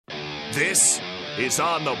This is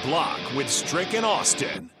On the Block with Strick and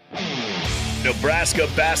Austin. Nebraska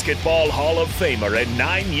Basketball Hall of Famer and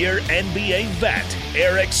 9-year NBA vet,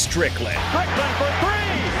 Eric Strickland. Strickland for three!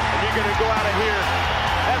 And you're going to go out of here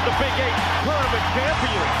as the Big 8 tournament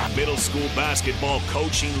champion. Middle school basketball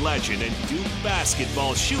coaching legend and Duke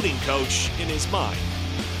basketball shooting coach in his mind,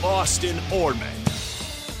 Austin Orman.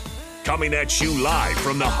 Coming at you live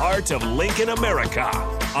from the heart of Lincoln, America.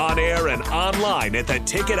 On air and online at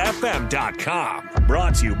theticketfm.com.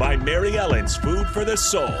 Brought to you by Mary Ellen's Food for the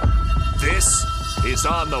Soul. This is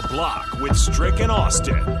On the Block with Strick and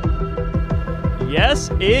Austin. Yes,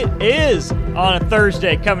 it is on a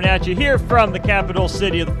Thursday, coming at you here from the capital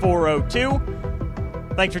city of the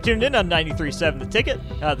 402. Thanks for tuning in on 93.7 The Ticket,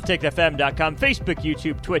 theticketfm.com, Facebook,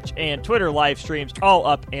 YouTube, Twitch, and Twitter live streams all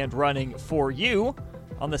up and running for you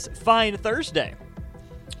on this fine Thursday.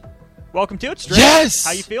 Welcome to it, Strick. Yes.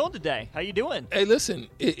 How you feeling today? How you doing? Hey, listen,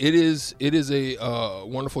 it is a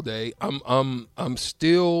wonderful day. I'm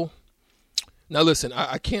still now. Listen,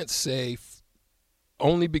 I can't say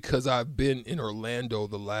only because I've been in Orlando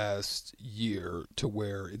the last year to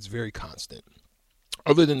where it's very constant.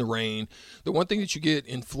 Other than the rain, the one thing that you get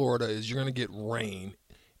in Florida is you're going to get rain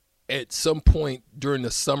at some point during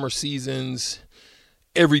the summer seasons.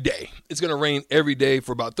 Every day. It's going to rain every day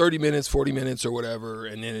for about 30 minutes, 40 minutes or whatever,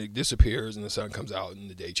 and then it disappears and the sun comes out and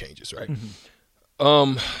the day changes, right?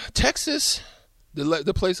 Mm-hmm. Texas,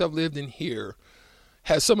 the place I've lived in here,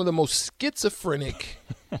 has some of the most schizophrenic,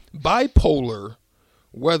 bipolar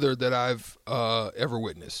weather that I've ever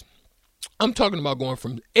witnessed. I'm talking about going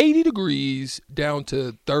from 80 degrees down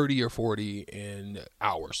to 30 or 40 in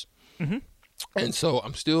hours. Mm-hmm. And so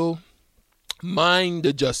I'm still mind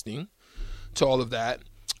adjusting to all of that.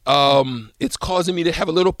 It's causing me to have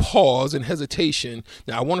a little pause and hesitation.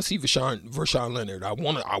 Now I want to see Vershawn Leonard. I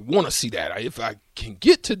want to see that. If I can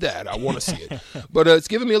get to that, I want to see it. But it's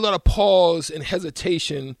giving me a lot of pause and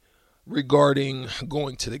hesitation regarding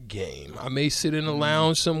going to the game. I may sit in a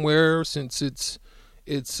lounge somewhere since it's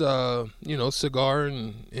cigar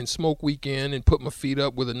and smoke weekend and put my feet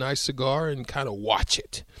up with a nice cigar and kind of watch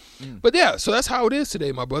it. But yeah, so that's how it is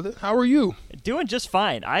today, my brother. How are you? Doing just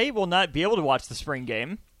fine. I will not be able to watch the spring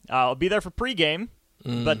game. I'll be there for pregame,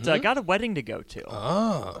 but got a wedding to go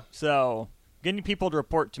to. So getting people to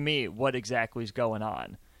report to me what exactly is going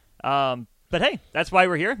on. But hey, that's why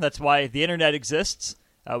we're here. That's why the internet exists.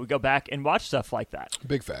 We go back and watch stuff like that.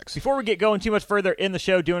 Big facts. Before we get going too much further in the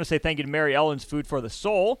show, do want to say thank you to Mary Ellen's Food for the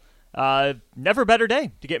Soul. Never a better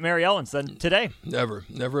day to get Mary Ellen's than today. Never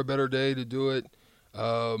a better day to do it.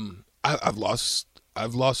 I've lost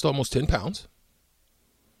almost 10 pounds.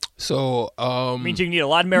 So means you need a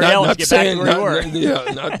lot of Mary Ellen's to get back to where you were.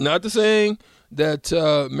 Yeah, not the saying that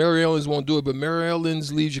Mary Ellen's won't do it, but Mary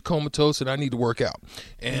Ellen's leaves you comatose, and I need to work out,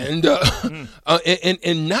 and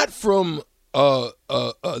and not from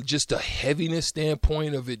just a heaviness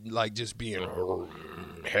standpoint of it, like just being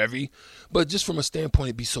heavy, but just from a standpoint,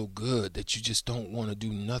 it'd be so good that you just don't want to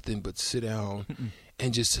do nothing but sit down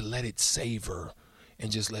and just let it savor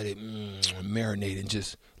and just let it marinate and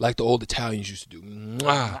just like the old Italians used to do.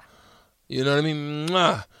 You know what I mean?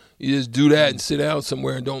 You just do that and sit down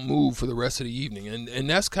somewhere and don't move for the rest of the evening, and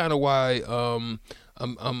that's kind of why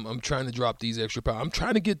I'm trying to drop these extra pounds. I'm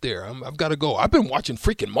trying to get there. I've got to go. I've been watching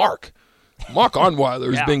freaking Mark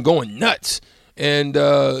Onweiler has been going nuts, and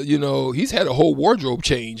he's had a whole wardrobe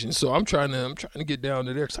change, and so I'm trying to get down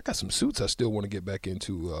to there because I got some suits I still want to get back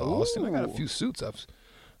into. Austin, I got a few suits.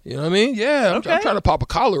 You know what I mean? Yeah, I'm trying to pop a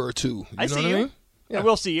collar or two. I see you. I mean? Yeah. I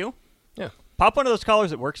will see you. Yeah, pop one of those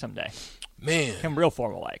collars at work someday. Man, become real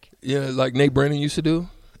formal like. Yeah, like Nate Brennan used to do.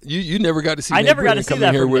 You never got to see. I Nate never Brennan got to see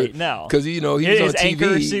that from Nate. No, because he was his on TV.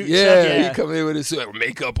 Anchor suit He come in with his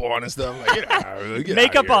makeup on and stuff. Like, get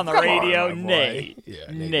makeup on the come radio, on, Nate. Yeah,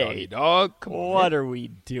 Nate, dog. Come on, what are we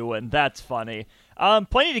doing? That's funny.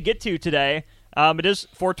 Plenty to get to today. It is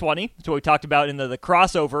 420. That's what we talked about in the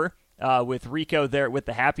crossover with Rico there with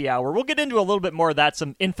the happy hour. We'll get into a little bit more of that.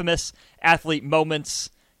 Some infamous athlete moments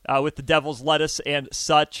with the Devil's Lettuce and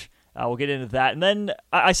such. We'll get into that. And then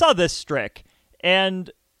I saw this, Strick, and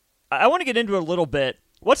I want to get into it a little bit.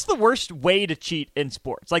 What's the worst way to cheat in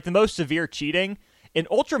sports? Like the most severe cheating? An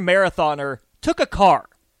ultra-marathoner took a car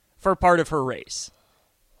for part of her race.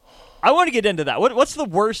 I want to get into that. What's the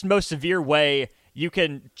worst, most severe way you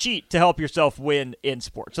can cheat to help yourself win in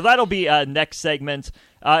sports? So that'll be next segment.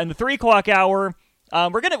 In the 3 o'clock hour,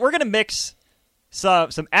 we're gonna mix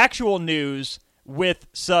some actual news with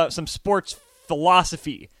some sports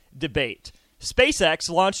philosophy debate. SpaceX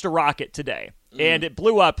launched a rocket today, and it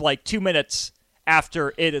blew up like 2 minutes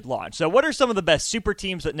after it had launched. So what are some of the best super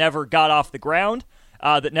teams that never got off the ground?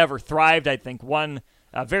 that never thrived. I think one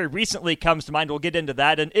very recently comes to mind. We'll get into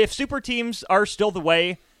that. And if super teams are still the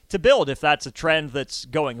way to build, if that's a trend that's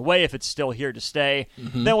going away, if it's still here to stay,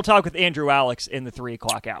 then we'll talk with Andrew Alex in the 3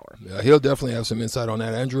 o'clock hour. Yeah, he'll definitely have some insight on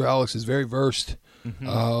that. Andrew Alex is very versed.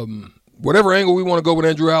 Whatever angle we want to go with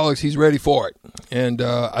Andrew Alex, he's ready for it. And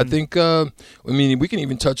I think, we can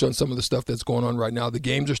even touch on some of the stuff that's going on right now. The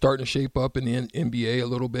games are starting to shape up in the NBA a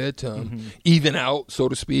little bit, even out, so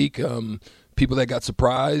to speak. People that got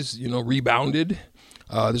surprised, rebounded.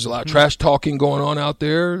 There's a lot of trash talking going on out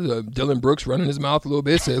there. Dylan Brooks running his mouth a little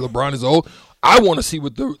bit, say LeBron is old. I want to see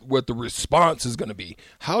what the response is going to be.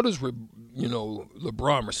 How does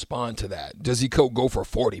LeBron respond to that? Does he go for a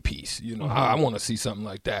 40-piece? I want to see something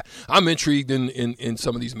like that. I'm intrigued in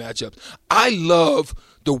some of these matchups. I love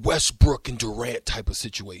the Westbrook and Durant type of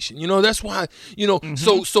situation. That's why,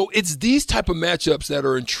 so it's these type of matchups that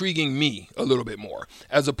are intriguing me a little bit more,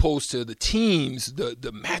 as opposed to the teams, the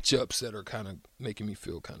matchups that are kind of making me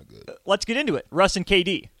feel kind of good. Let's get into it. Russ and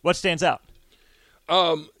KD, what stands out?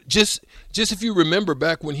 Just if you remember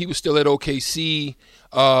back when he was still at OKC,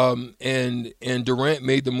 and Durant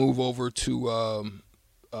made the move over to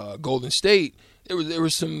Golden State, there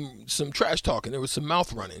was some trash talking, there was some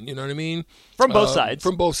mouth running, you know what I mean? From both sides.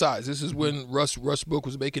 From both sides. This is when Russ Book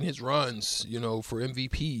was making his runs, for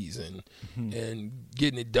MVPs and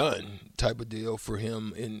getting it done type of deal for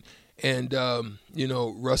him. And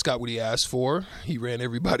Russ got what he asked for. He ran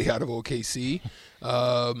everybody out of OKC.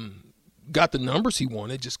 Got the numbers he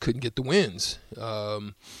wanted, just couldn't get the wins.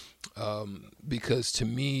 Because to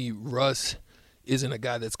me, Russ isn't a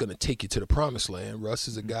guy that's going to take you to the promised land. Russ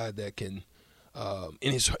is a guy that can,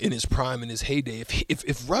 in his prime, in his heyday,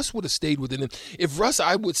 if Russ would have stayed within him, if Russ,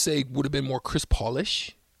 I would say, would have been more Chris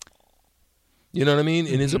Paul-ish, you know what I mean,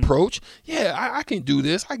 in his approach, I can do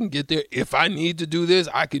this. I can get there. If I need to do this,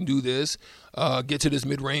 I can do this. Get to this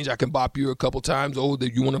mid-range, I can bop you a couple times. Oh,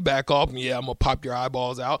 you want to back off? Yeah, I'm going to pop your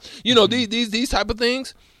eyeballs out. These type of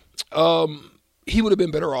things, he would have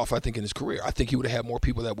been better off, I think, in his career. I think he would have had more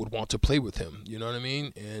people that would want to play with him. You know what I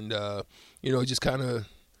mean? And, just kind of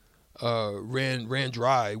ran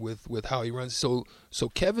dry with how he runs. So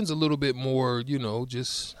Kevin's a little bit more,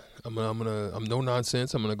 just I'm no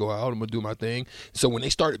nonsense. I'm gonna go out. I'm gonna do my thing. So when they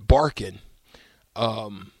started barking,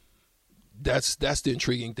 that's the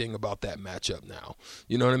intriguing thing about that matchup now.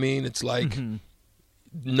 You know what I mean? It's like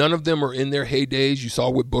none of them are in their heydays. You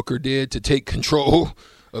saw what Booker did to take control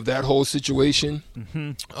of that whole situation.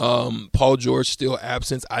 Paul George still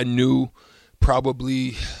absent. I knew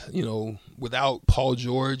probably, without Paul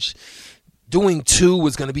George, doing 2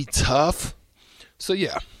 was going to be tough. So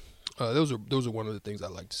yeah, those are one of the things I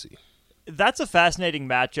like to see. That's a fascinating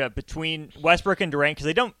matchup between Westbrook and Durant because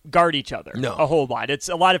they don't guard each other a whole lot. It's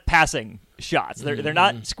a lot of passing shots. They're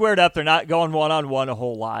not squared up. They're not going one-on-one a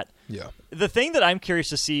whole lot. Yeah. The thing that I'm curious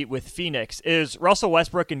to see with Phoenix is Russell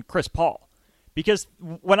Westbrook and Chris Paul. Because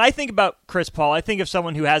when I think about Chris Paul, I think of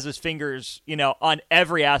someone who has his fingers, on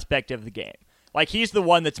every aspect of the game. Like, he's the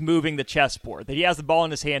one that's moving the chessboard, that he has the ball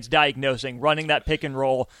in his hands, diagnosing, running that pick and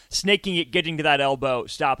roll, snaking it, getting to that elbow,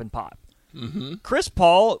 stop and pop. Chris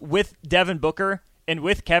Paul, with Devin Booker and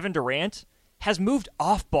with Kevin Durant, has moved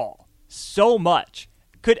off ball so much.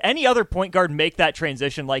 Could any other point guard make that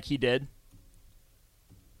transition like he did?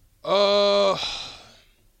 Or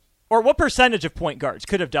what percentage of point guards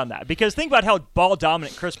could have done that? Because think about how ball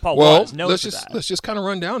dominant Chris Paul was. Let's just kind of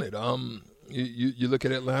run down it. You look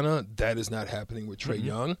at Atlanta, that is not happening with Trae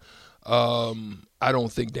Young. I don't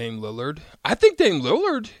think Dame Lillard. I think Dame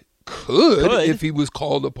Lillard could if he was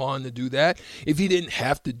called upon to do that. If he didn't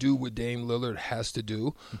have to do what Dame Lillard has to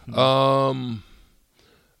do.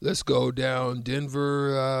 Let's go down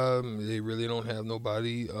Denver. They really don't have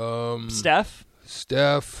nobody. Steph,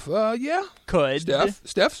 yeah. Could.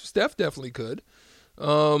 Steph definitely could.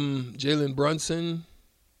 Jalen Brunson,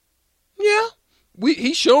 yeah.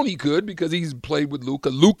 He's shown he could because he's played with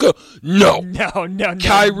Luka. No.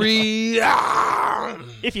 Kyrie,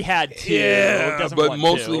 if he had to, yeah, but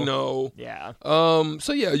mostly to. No. Yeah.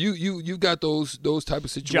 So yeah, you've got those type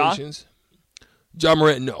of situations. Ja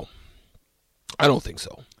Morant, no. I don't think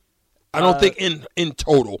so. I don't think in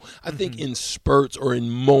total. I think in spurts or in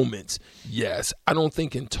moments, yes. I don't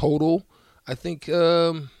think in total. I think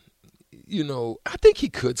I think he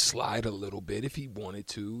could slide a little bit if he wanted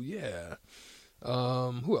to. Yeah.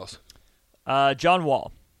 Who else? John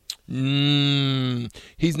Wall.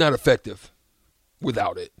 He's not effective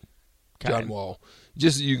without it. Okay. John Wall.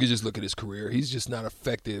 You could just look at his career. He's just not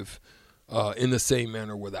effective in the same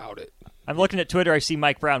manner without it. I'm looking at Twitter. I see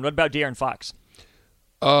Mike Brown. What about De'Aaron Fox?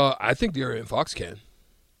 I think De'Aaron Fox can.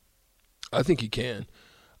 I think he can.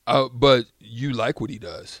 But you like what he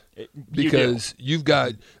does because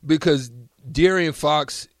because De'Aaron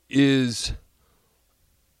Fox is,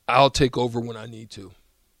 I'll take over when I need to.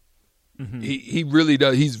 Mm-hmm. He really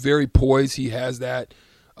does. He's very poised. He has that.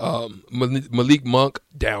 Malik Monk,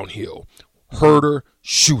 downhill. Herder,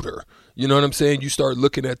 shooter. You know what I'm saying? You start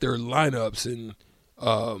looking at their lineups and,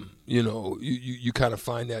 you kind of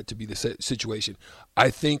find that to be the situation. I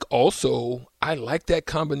think also I like that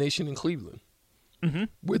combination in Cleveland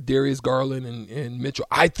with Darius Garland and Mitchell.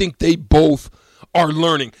 I think they both are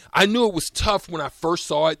learning. I knew it was tough when I first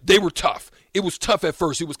saw it. They were tough. It was tough at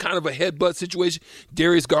first. It was kind of a headbutt situation.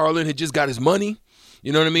 Darius Garland had just got his money.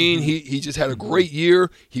 You know what I mean? He just had a great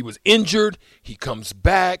year. He was injured. He comes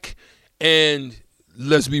back. And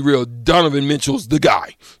let's be real, Donovan Mitchell's the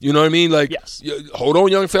guy. You know what I mean? Like, yes. Hold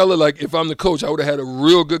on, young fella. Like, if I'm the coach, I would have had a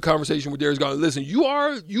real good conversation with Darius Garland. Listen, you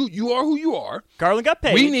are who you are. Garland got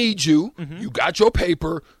paid. We need you. You got your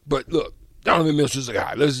paper. But look, Donovan Mitchell's the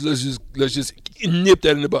guy. Let's just nip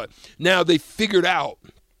that in the bud. Now they figured out,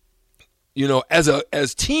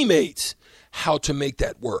 as teammates, how to make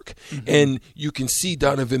that work. And you can see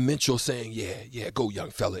Donovan Mitchell saying, yeah, go young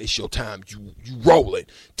fella, it's your time. You rolling,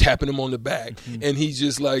 tapping him on the back. And he's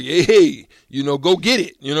just like, hey, go get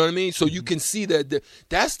it. You know what I mean? So you can see that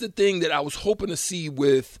that's the thing that I was hoping to see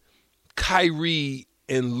with Kyrie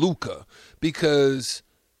and Luka, because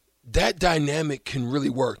that dynamic can really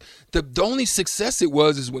work. The only success it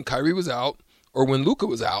was is when Kyrie was out or when Luka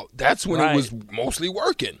was out. That's when it was mostly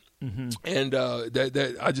working. And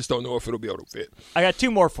that I just don't know if it'll be able to fit. I got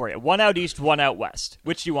two more for you. One out east, one out west.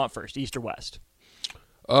 Which do you want first, east or west?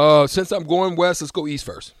 Since I'm going west, let's go east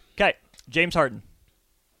first. Okay. James Harden.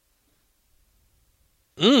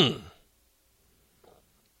 You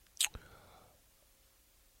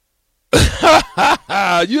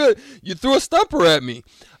threw a stumper at me.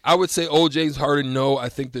 I would say old James Harden, no. I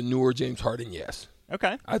think the newer James Harden, yes.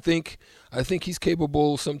 Okay. I think he's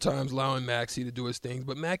capable sometimes allowing Maxey to do his things,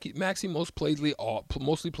 but Maxey mostly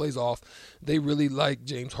plays off. They really like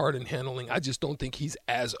James Harden handling. I just don't think he's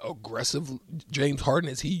as aggressive James Harden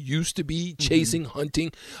as he used to be, chasing,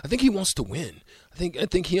 hunting. I think he wants to win. I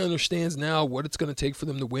think he understands now what it's going to take for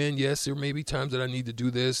them to win. Yes, there may be times that I need to do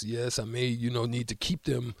this. Yes, I may, need to keep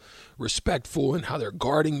them respectful in how they're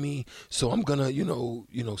guarding me. So I'm going to,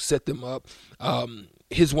 set them up.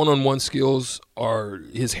 His one-on-one skills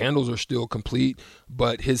his handles are still complete,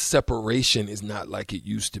 but his separation is not like it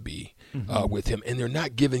used to be with him. And they're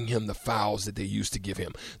not giving him the fouls that they used to give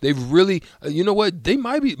him. They've really, they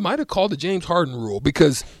might have called the James Harden rule,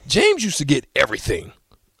 because James used to get everything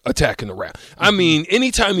attacking the rim. I mean,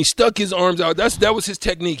 anytime he stuck his arms out, that was his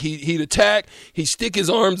technique. He'd attack, he'd stick his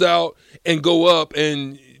arms out and go up,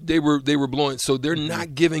 and they were blowing. So they're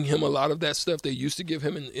not giving him a lot of that stuff they used to give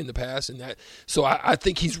him in the past, and that. So I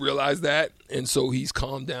think he's realized that, and so he's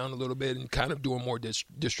calmed down a little bit and kind of doing more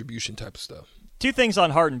distribution type of stuff. Two things on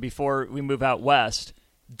Harden before we move out west.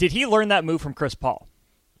 Did he learn that move from Chris Paul?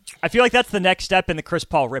 I feel like that's the next step in the Chris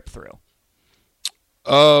Paul rip through.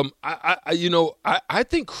 I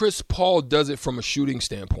think Chris Paul does it from a shooting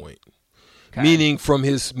standpoint. Okay. Meaning from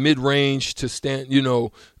his mid-range to stand,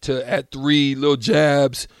 to at three, little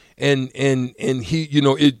jabs, and he,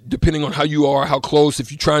 it depending on how you are, how close.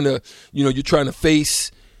 If you're trying to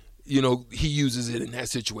face, he uses it in that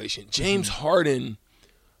situation. James Harden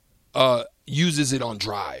uses it on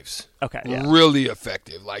drives. Okay, yeah. Really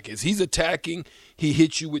effective. Like as he's attacking, he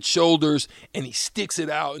hits you with shoulders and he sticks it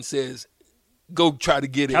out and says, "Go try to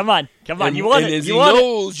get it." Come on, and, you want and it. As he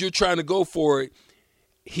knows you're trying to go for it,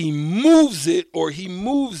 he moves it,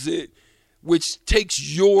 which takes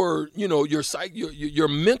your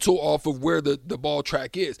mental off of where the ball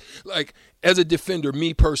track is. Like as a defender,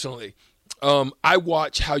 me personally, I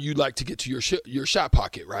watch how you like to get to your shot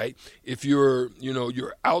pocket, right? If you're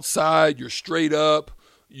outside, you're straight up,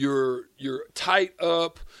 you're tight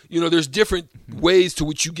up. There's different ways to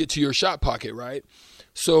which you get to your shot pocket, right?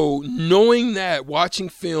 So knowing that, watching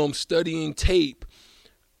film, studying tape,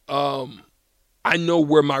 I know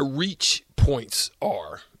where my reach points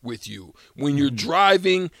are with you. When you're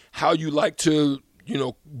driving, how you like to,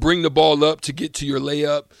 bring the ball up to get to your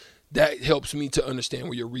layup, that helps me to understand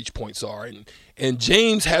where your reach points are. And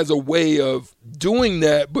James has a way of doing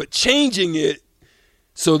that, but changing it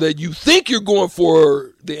so that you think you're going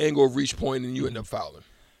for the angle of reach point and you end up fouling.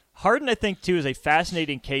 Harden, I think, too, is a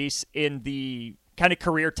fascinating case in the kind of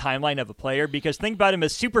career timeline of a player, because think about him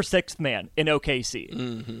as super sixth man in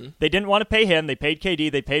OKC. They didn't want to pay him. They paid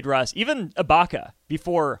KD. They paid Russ, even Ibaka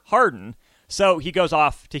before Harden. So he goes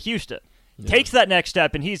off to Houston, takes that next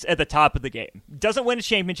step, and he's at the top of the game. Doesn't win a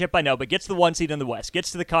championship, I know, but gets the 1 seed in the West,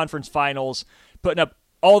 gets to the conference finals, putting up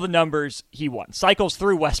all the numbers he won. Cycles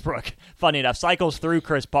through Westbrook, funny enough, cycles through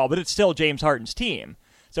Chris Paul, but it's still James Harden's team.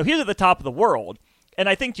 So he's at the top of the world. And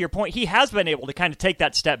I think to your point, he has been able to kind of take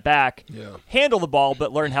that step back, handle the ball,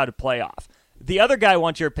 but learn how to play off. The other guy I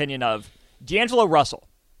want your opinion of, D'Angelo Russell.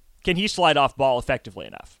 Can he slide off ball effectively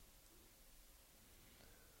enough?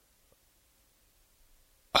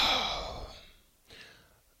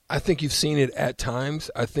 I think you've seen it at times.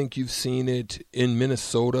 I think you've seen it in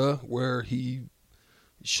Minnesota where he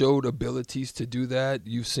showed abilities to do that.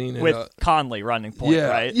 You've seen it with Conley running point,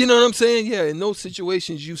 right? You know what I'm saying? Yeah, in those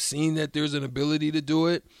situations, you've seen that there's an ability to do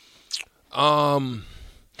it. I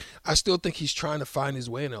still think he's trying to find his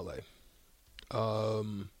way in LA.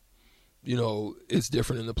 It's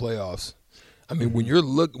different in the playoffs. I mean,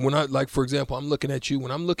 for example, I'm looking at you.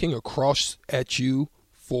 When I'm looking across at you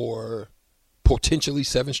for potentially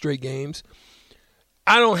 7 straight games,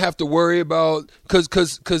 I don't have to worry about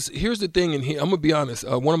because here's the thing, and I'm gonna be honest.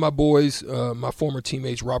 One of my boys, my former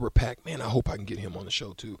teammates, Robert Pack. Man, I hope I can get him on the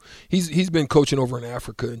show too. He's been coaching over in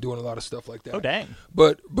Africa and doing a lot of stuff like that. Oh dang!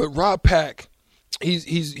 But Rob Pack,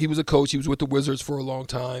 he was a coach. He was with the Wizards for a long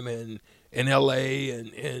time and in LA,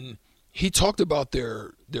 and he talked about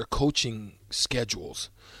their coaching schedules.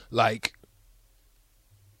 Like,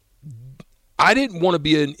 I didn't want to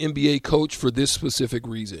be an NBA coach for this specific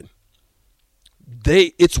reason.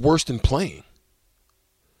 It's worse than playing.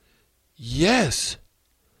 Yes.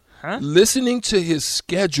 Huh? Listening to his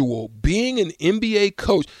schedule, being an NBA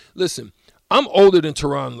coach. Listen, I'm older than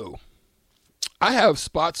Tyronn Lue. I have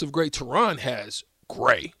spots of gray. Tyronn has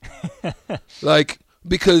gray.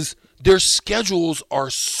 Because their schedules are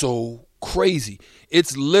so crazy.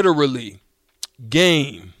 It's literally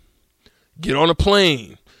game, get on a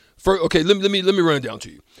plane. Let me run it down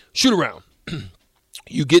to you. Shoot around.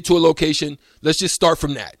 You get to a location. Let's just start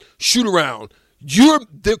from that. Shoot around.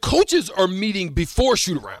 The coaches are meeting before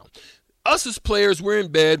shoot around. Us as players, we're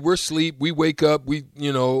in bed, we're asleep, we wake up, we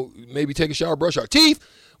maybe take a shower, brush our teeth.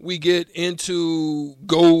 We get into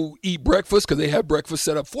go eat breakfast because they have breakfast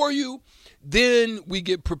set up for you. Then we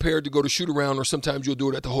get prepared to go to shoot around, or sometimes you'll do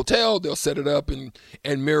it at the hotel. They'll set it up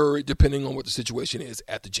and mirror it depending on what the situation is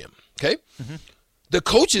at the gym. Okay? Mm-hmm. The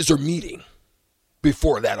coaches are meeting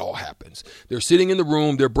before that all happens. They're sitting in the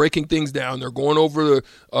room. They're breaking things down. They're going over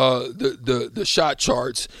the shot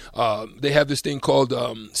charts. They have this thing called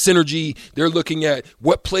synergy. They're looking at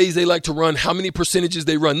what plays they like to run, how many percentages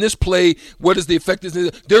they run this play, what is the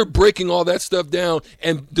effectiveness. They're breaking all that stuff down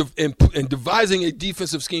and devising a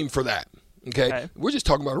defensive scheme for that. Okay? We're just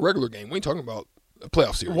talking about a regular game. We ain't talking about a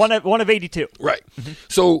playoff series. One of 82. Right. Mm-hmm.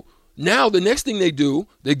 So now the next thing they do,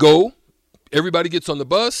 they go. Everybody gets on the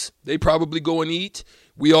bus. They probably go and eat.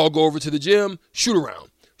 We all go over to the gym, shoot around.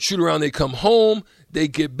 Shoot around, they come home. They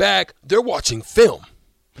get back. They're watching film.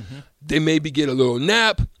 Mm-hmm. They maybe get a little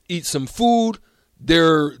nap, eat some food.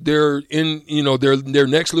 They're in their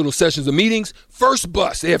next little sessions of meetings. First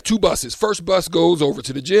bus, they have 2 buses. First bus goes over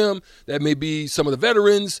to the gym. That may be some of the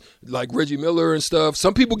veterans like Reggie Miller and stuff.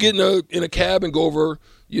 Some people get in a cab and go over,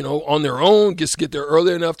 on their own, get there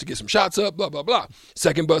early enough to get some shots up, blah, blah, blah.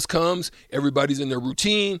 Second bus comes. Everybody's in their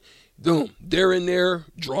routine. Boom. They're in there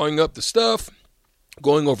drawing up the stuff,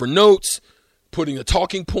 going over notes, putting the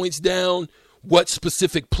talking points down, what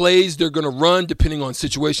specific plays they're going to run depending on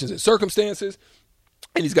situations and circumstances.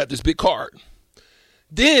 And he's got this big card.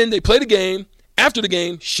 Then they play the game. After the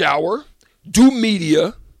game, shower, do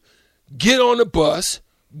media, get on the bus,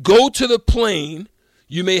 go to the plane.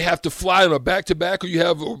 You may have to fly on a back-to-back, or you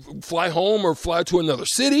have fly home or fly to another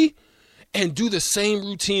city and do the same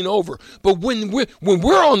routine over. But when we're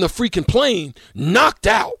on the freaking plane, knocked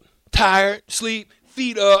out, tired, sleep,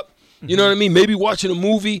 feet up, you know what I mean? Maybe watching a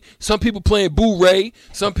movie. Some people playing Blu-ray.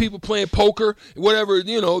 Some people playing poker. Whatever,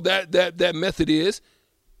 that method is.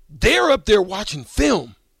 They're up there watching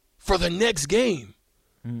film for the next game.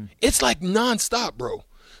 Mm. It's like nonstop, bro.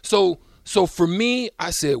 So for me, I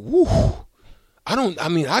said, woo.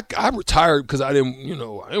 I retired because I didn't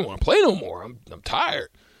want to play no more. I'm tired.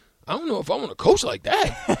 I don't know if I want to coach like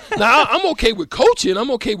that. Now, I'm okay with coaching.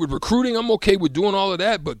 I'm okay with recruiting. I'm okay with doing all of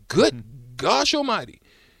that. But good gosh almighty,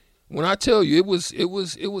 when I tell you, it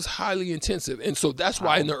was highly intensive. And so that's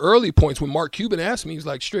why in the early points when Mark Cuban asked me, he's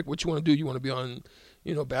like, Strick, what you want to do? You want to be on,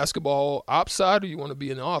 basketball ops side, or you want to be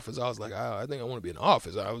in the office? I was like, I think I want to be in the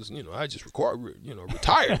office. I was, I just retired.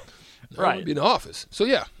 Right. I want to be in the office. So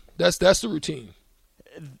yeah, that's the routine.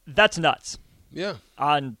 That's nuts. Yeah.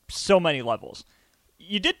 On so many levels.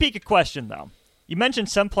 You did pique a question, though. You mentioned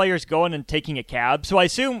some players going and taking a cab. So I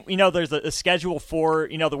assume, there's a schedule for,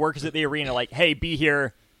 the workers at the arena, like, hey, be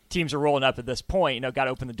here. Teams are rolling up at this point. Got to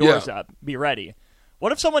open the doors up. Be ready.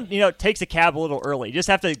 What if someone, takes a cab a little early? You just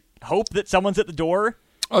have to hope that someone's at the door.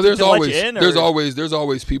 Oh, there's to always let you in, there's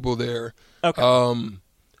always people there. Okay.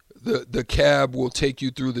 The cab will take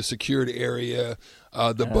you through the security area.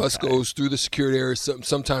 The bus goes through the security area.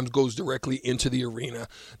 Sometimes goes directly into the arena.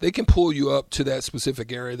 They can pull you up to that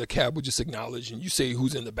specific area. The cab will just acknowledge, and you say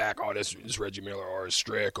who's in the back. Oh, it's Reggie Miller, or it's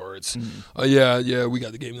Strick, or it's yeah, we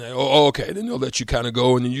got the game tonight. Oh, okay. Then they'll let you kind of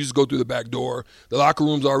go, and then you just go through the back door. The locker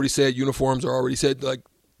room's already set. Uniforms are already set. Like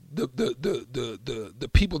the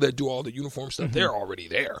people that do all the uniform stuff, they're already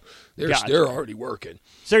there. They're already working.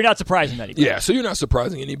 So you're not surprising anybody. Yeah, so you're not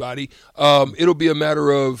surprising anybody. It'll be a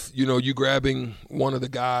matter of you grabbing one of the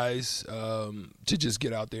guys to just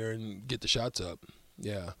get out there and get the shots up.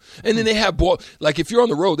 Yeah, and then they have ball. Like if you're on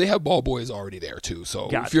the road, they have ball boys already there too. So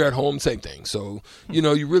if you're at home, same thing. So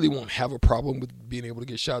you really won't have a problem with being able to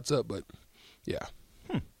get shots up. But yeah,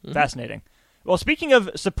 Fascinating. Well, speaking of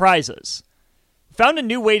surprises. Found a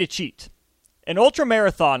new way to cheat. An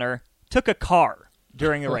ultramarathoner took a car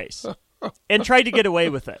during a race and tried to get away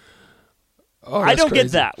with it. Oh, I don't crazy.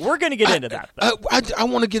 get that. We're going to get into that, though. I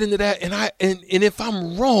want to get into that, and if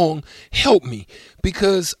I'm wrong, help me,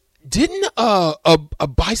 because didn't a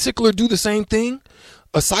bicycler do the same thing?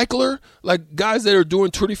 A cycler, like guys that are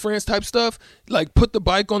doing Tour de France type stuff, like put the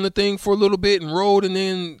bike on the thing for a little bit and rode, and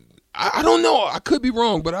then I don't know. I could be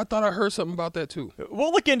wrong, but I thought I heard something about that too.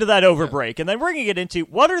 We'll look into that over break, and then we're going to get into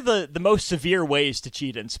what are the most severe ways to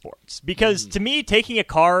cheat in sports. Because to me, taking a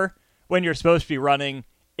car when you're supposed to be running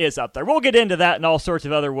is up there. We'll get into that and all sorts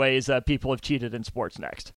of other ways people have cheated in sports next.